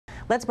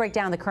Let's break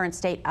down the current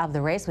state of the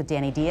race with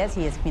Danny Diaz.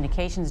 He is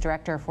Communications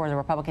Director for the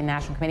Republican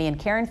National Committee, and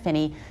Karen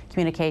Finney,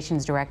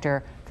 Communications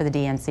Director for the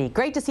DNC.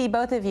 Great to see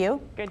both of you.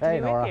 Good to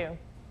be with you.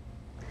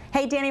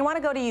 Hey, Danny, I want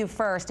to go to you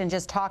first and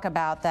just talk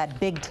about that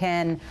Big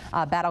Ten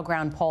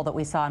battleground poll that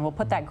we saw, and we'll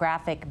put that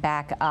graphic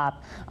back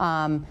up.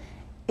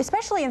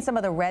 Especially in some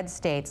of the red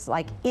states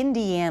like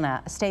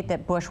Indiana, a state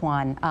that Bush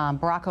won,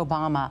 Barack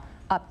Obama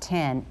up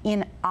 10.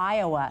 In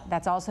Iowa,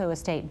 that's also a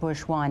state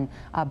Bush won,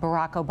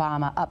 Barack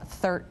Obama up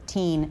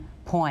 13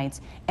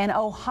 points. And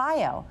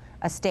Ohio,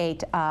 a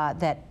state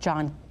that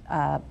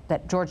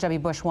George W.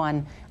 Bush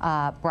won,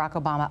 Barack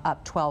Obama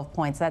up 12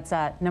 points. That's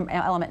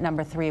element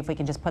number 3, if we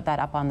can just put that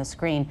up on the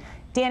screen.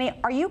 Danny,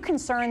 are you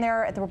concerned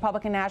there at the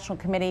Republican National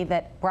Committee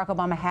that Barack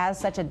Obama has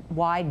such a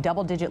wide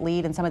double-digit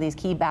lead in some of these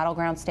key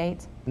battleground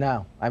states?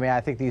 No. I mean,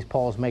 I think these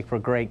polls make for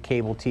great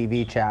cable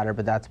TV chatter,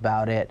 but that's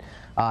about it.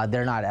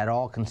 They're not at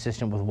all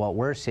consistent with what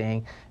we're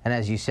seeing. And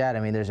as you said, I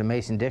mean, there's a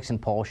Mason-Dixon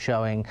poll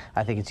showing,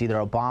 I think it's either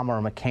Obama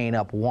or McCain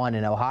up 1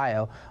 in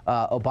Ohio.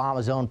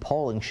 Obama's own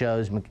polling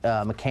shows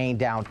McCain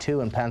down 2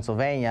 in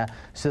Pennsylvania.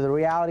 So the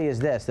reality is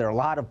this: there are a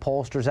lot of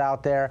pollsters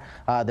out there.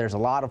 There's a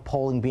lot of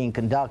polling being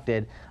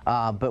conducted.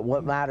 But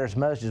what matters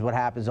most is what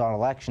happens on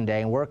Election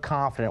Day. And we're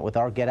confident with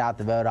our Get Out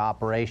the Vote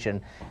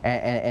operation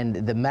and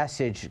the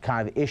message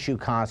kind of issue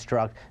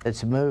construct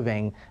that's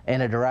moving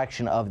in a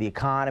direction of the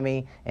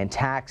economy and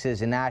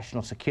taxes and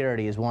national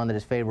security is one that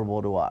is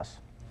favorable to us.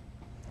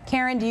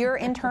 Karen, do your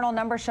internal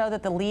numbers show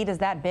that the lead is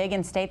that big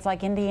in states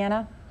like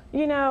Indiana?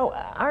 You know,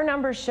 our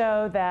numbers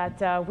show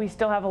that we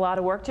still have a lot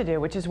of work to do,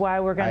 which is why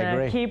we're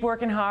going to keep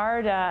working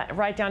hard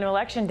right down to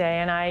Election Day.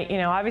 And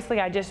obviously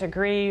I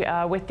disagree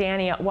with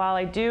Danny. While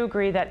I do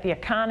agree that the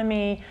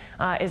economy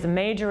is a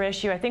major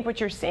issue, I think what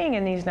you're seeing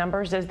in these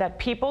numbers is that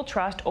people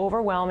trust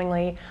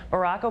overwhelmingly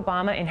Barack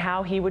Obama in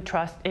how he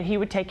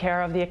would take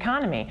care of the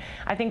economy.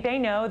 I think they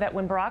know that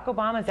when Barack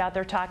Obama is out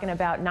there talking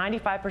about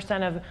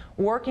 95% of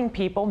working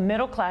people,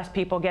 middle-class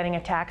people getting a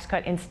tax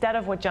cut instead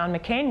of what John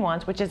McCain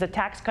wants, which is a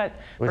tax cut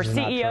for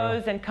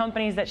CEOs and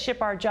companies that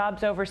ship our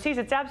jobs overseas.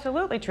 It's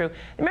absolutely true.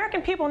 The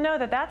American people know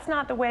that that's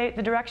not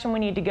the direction we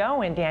need to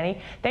go in,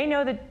 Danny. They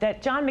know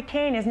that John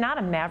McCain is not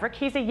a maverick.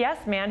 He's a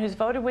yes man who's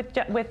voted with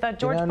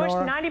George Bush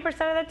 90%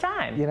 of the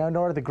time. You know,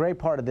 Nora, the great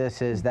part of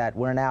this is that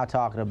we're now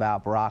talking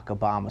about Barack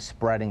Obama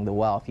spreading the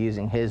wealth,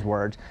 using his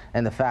words,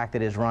 and the fact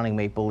that his running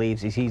mate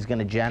believes he's going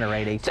to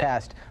generate a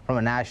test from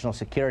a national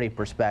security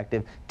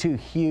perspective. 2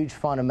 huge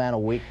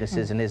fundamental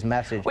weaknesses in his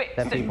message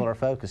that people are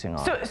focusing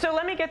on. So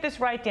let me get this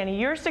right, Danny.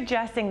 You're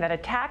suggesting that a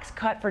tax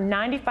cut for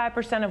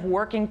 95% of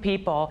working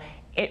people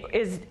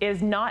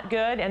is not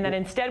good, and that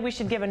instead we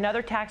should give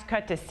another tax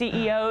cut to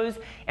CEOs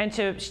and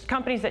to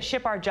companies that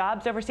ship our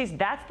jobs overseas?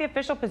 That's the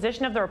official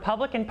position of the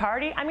Republican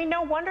Party? I mean,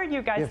 no wonder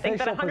you guys think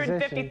that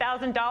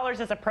 $150,000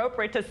 is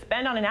appropriate to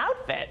spend on an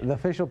outfit. The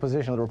official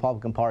position of the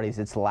Republican Party is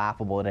it's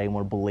laughable that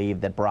anyone would believe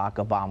that Barack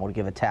Obama would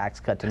give a tax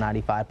cut to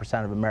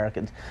 95% of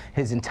Americans.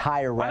 His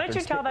entire record... Why don't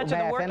you tell that to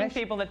the working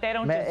people that they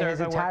don't deserve?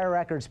 His entire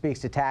record speaks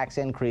to tax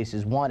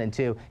increases, 1, and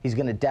 2. He's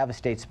going to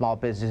devastate small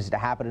businesses to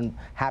happen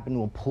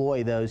to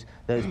employ those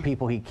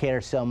people he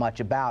cares so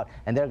much about,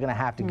 and they're going to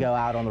have to go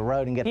out on the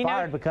road and get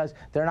fired because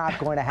they're not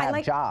going to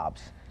have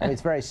jobs. I mean,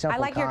 it's very simple. I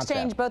like your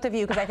exchange, both of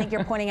you, because I think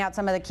you're pointing out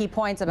some of the key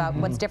points about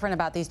what's different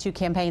about these 2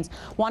 campaigns.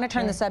 Want to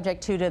turn the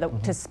subject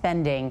to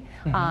spending,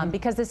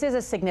 because this is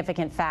a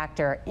significant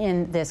factor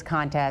in this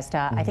contest.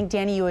 I think,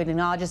 Danny, you would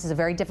acknowledge this is a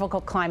very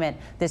difficult climate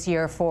this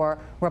year for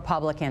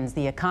Republicans.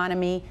 The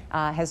economy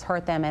has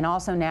hurt them, and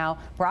also now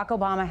Barack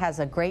Obama has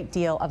a great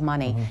deal of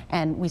money.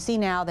 And we see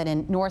now that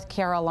in North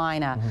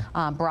Carolina,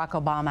 Barack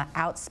Obama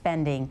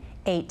outspending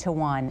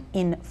 8-1,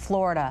 in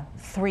Florida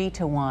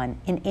 3-1,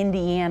 in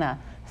Indiana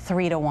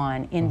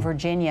 3-1, in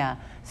Virginia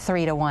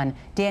 3-1.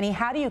 Danny,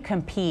 how do you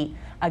compete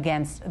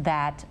against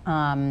that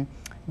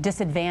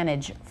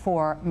disadvantage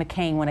for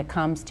McCain when it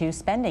comes to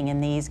spending in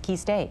these key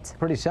states?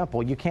 Pretty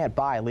simple. You can't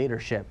buy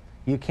leadership.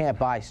 You can't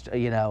buy,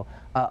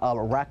 a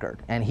record.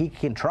 And he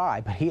can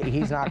try, but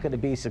he's not going to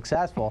be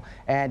successful.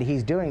 And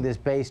he's doing this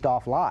based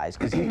off lies,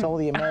 because he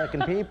told the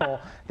American people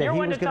that You're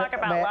one to talk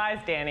about lies,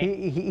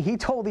 Danny. He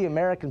told the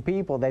American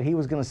people that he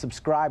was going to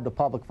subscribe to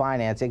public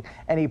financing,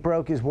 and he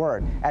broke his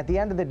word. At the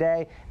end of the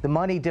day, the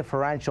money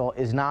differential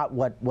is not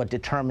what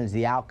determines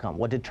the outcome.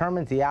 What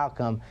determines the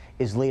outcome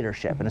is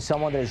leadership, and as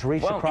someone that has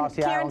reached across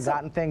the aisle and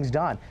gotten things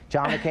done.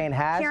 John McCain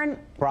has,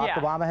 Barack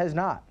Obama has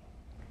not.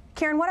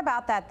 Karen, what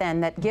about that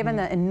then, that given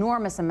the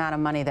enormous amount of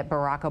money that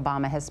Barack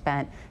Obama has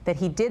spent, that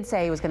he did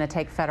say he was going to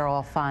take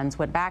federal funds,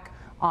 went back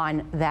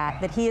on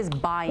that he is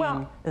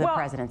buying the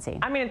presidency?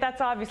 I mean, that's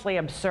obviously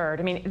absurd.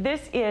 I mean,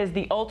 this is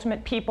the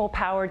ultimate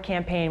people-powered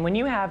campaign. When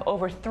you have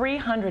over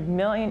 300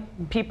 million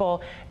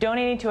people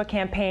donating to a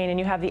campaign and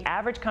you have the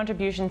average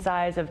contribution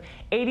size of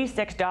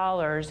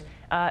 $86,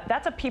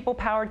 That's a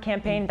people-powered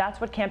campaign.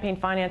 That's what campaign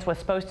finance was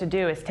supposed to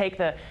do, is take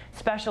the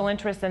special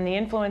interests and the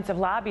influence of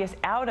lobbyists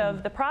out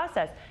of the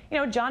process. You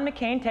know, John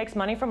McCain takes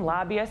money from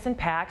lobbyists and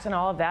PACs and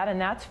all of that, and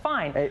that's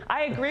fine.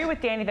 I agree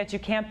with Danny that you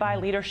can't buy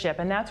leadership,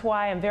 and that's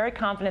why I'm very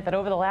confident that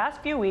over the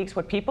last few weeks,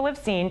 what people have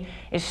seen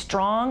is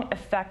strong,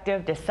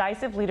 effective,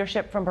 decisive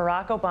leadership from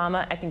Barack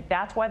Obama. I think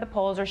that's why the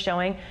polls are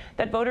showing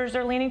that voters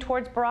are leaning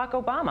towards Barack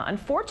Obama.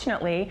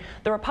 Unfortunately,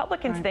 the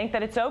Republicans think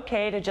that it's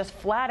okay to just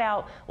flat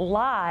out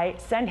lie,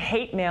 send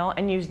hate mail,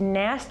 and use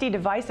nasty,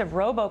 divisive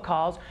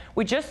robocalls.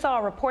 We just saw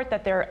a report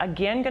that they're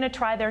again going to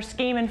try their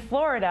scheme in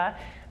Florida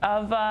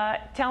of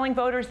telling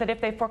voters that if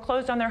they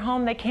foreclosed on their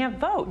home, they can't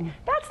vote.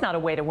 That's not a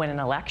way to win an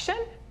election.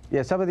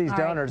 Yeah, some of these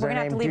donors we're are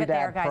gonna have to named leave it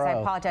there, Doodad guys. Pro.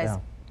 I apologize.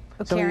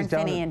 Yeah. Karen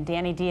Finney and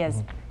Danny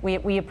Diaz,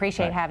 we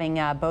appreciate having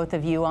both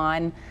of you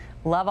on.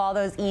 Love all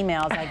those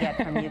emails I get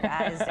from you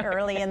guys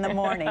early in the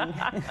morning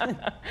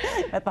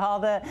with all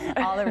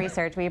the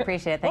research. We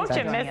appreciate it. Thanks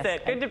Won't for you joining miss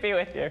us. it? Good to be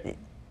with you.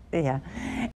 Yeah.